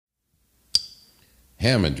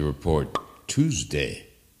Hammond Report, Tuesday,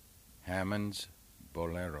 Hammond's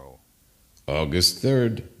Bolero. August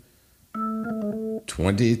 3rd,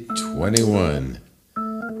 2021.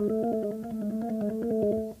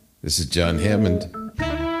 This is John Hammond,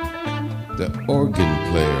 the organ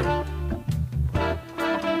player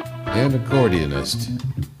and accordionist.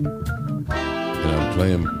 And I'm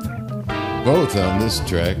playing both on this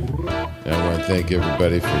track. And I want to thank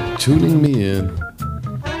everybody for tuning me in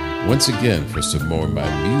once again for some more of my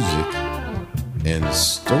music and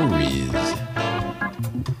stories.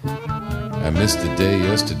 I missed the day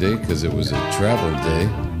yesterday because it was a travel day.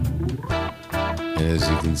 And as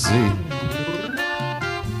you can see,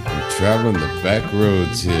 I'm traveling the back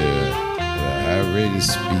roads here at a high rate of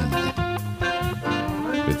speed,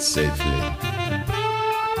 but safely.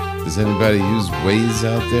 Does anybody use Waze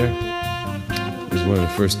out there? It was one of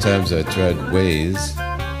the first times I tried Waze,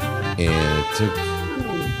 and it took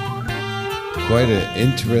quite an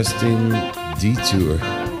interesting detour.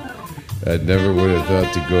 I never would have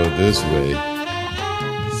thought to go this way,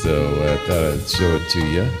 so I thought I'd show it to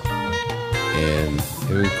you, and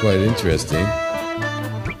it was quite interesting.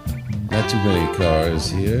 Not too many cars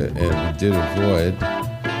here, and we did avoid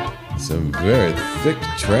some very thick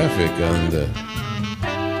traffic on the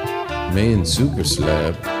main super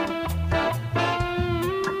slab,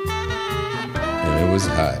 and it was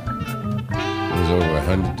hot. It was over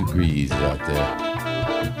 100 degrees out there.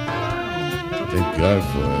 Thank God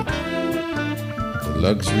for it. The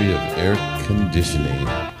luxury of air conditioning.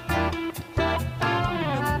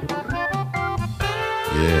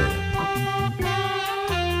 Yeah.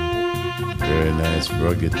 Very nice,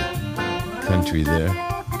 rugged country there.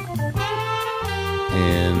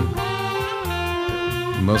 And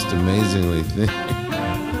most amazingly thing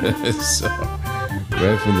that I saw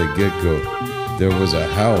right from the get-go, there was a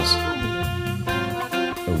house,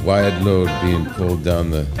 a wide load being pulled down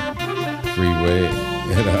the freeway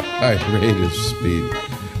at a high rate of speed.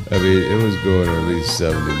 I mean, it was going at least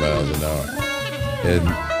 70 miles an hour. And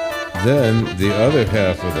then the other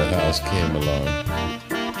half of the house came along,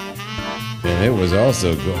 and it was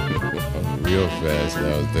also going real fast. And I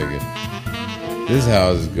was thinking, this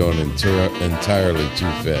house is going entirely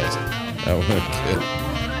too fast. I want to get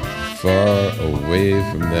far away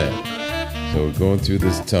from that. So we're going through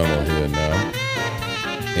this tunnel here now,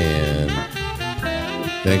 and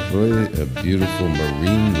thankfully a beautiful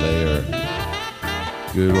marine layer.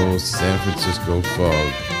 Good old San Francisco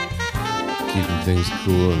fog, keeping things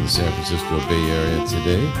cool in the San Francisco Bay Area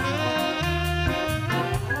today.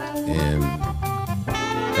 And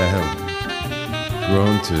I have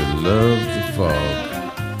grown to love the fog.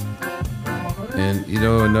 And you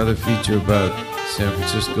know, another feature about San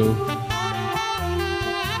Francisco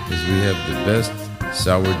is we have the best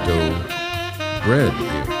sourdough bread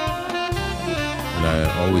here. And I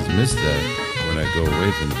always miss that when I go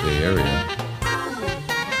away from the Bay Area.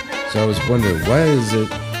 So I was wondering, why is it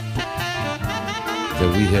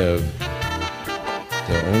that we have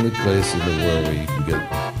the only place in the world where you can get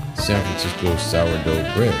San Francisco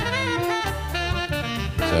sourdough bread?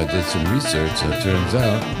 So I did some research, and it turns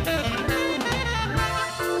out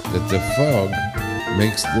that the fog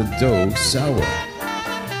makes the dough sour.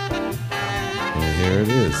 And here it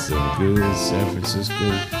is, some good San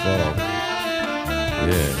Francisco fog.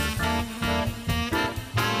 Yeah.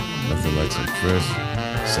 Nothing like some fresh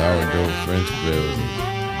sourdough French bread with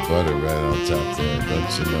butter right on top there,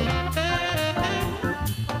 don't you know?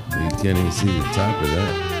 You can't even see the top of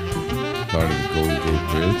that. Part of the Golden Gate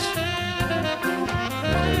Bridge.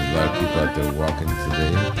 And there's a lot of people out there walking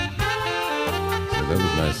today. So that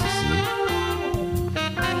was nice to see.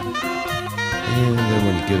 And then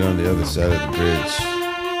when you get on the other side of the bridge,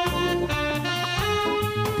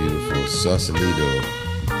 beautiful Sausalito.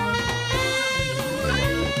 And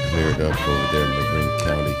cleared up over there in Marin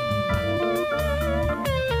County.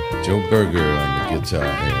 Joe Berger on the guitar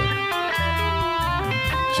here.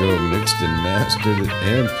 Joe mixed and mastered it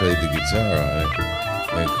and played the guitar on it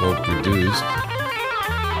and co-produced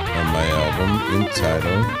on my album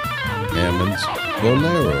entitled Hammond's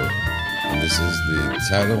Bolero. And this is the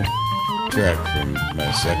title track from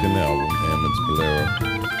my second album, Hammond's Bolero.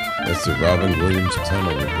 That's the Robin Williams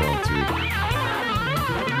tunnel we're going through.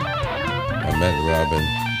 I met Robin,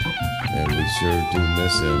 and we sure do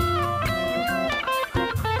miss him.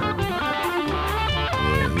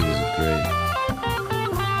 Yeah, he was great.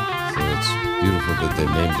 So it's beautiful that they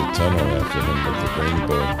named the tunnel after him with the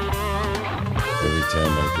rainbow. Every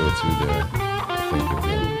time I go through there, I think of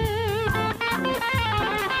him.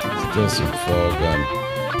 Still some fog on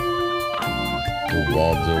the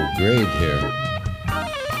Waldo grade here.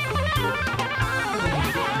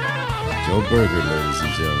 Joe Berger, ladies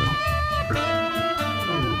and gentlemen.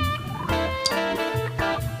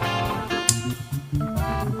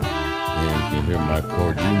 And you can hear my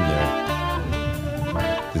accordion there.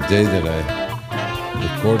 The day that I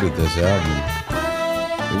recorded this album,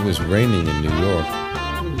 it was raining in New York.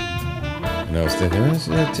 And I was thinking,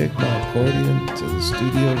 should I take my accordion to the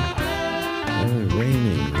studio? It's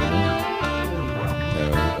raining, you know.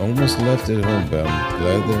 I almost left it at home, but I'm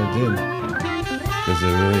glad that I did. Because it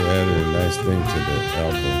really added a nice thing to the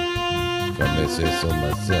album, if I may say so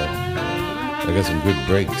myself. I got some good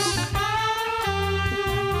breaks.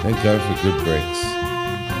 Thank God for good breaks.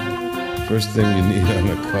 First thing you need on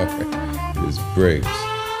a car is brakes.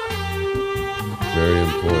 Very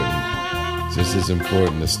important. Just as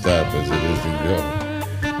important to stop as it is to go.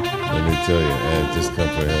 Let me tell you, I had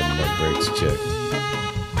discomfort having my brakes checked.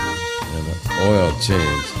 And an oil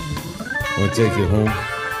change. I'm going to take you home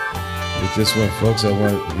with this one, folks. I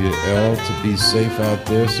want you all to be safe out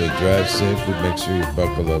there, so drive safely. Make sure you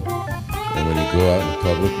buckle up. And when you go out in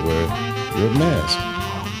public, wear your mask.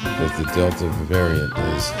 Because the Delta variant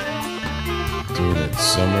is doing its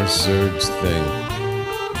summer surge thing.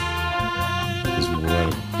 Because we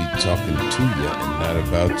want to be talking to you and not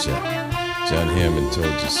about you. John Hammond told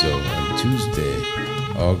you so on Tuesday,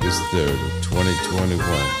 August 3rd of 2021.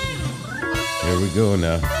 Here we go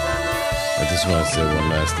now. I just want to say one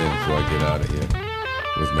last thing before I get out of here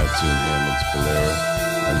with my tune Hammond's Bolero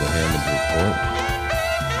on the Hammond Report.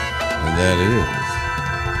 And that is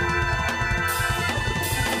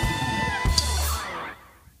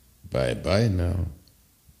bye-bye now.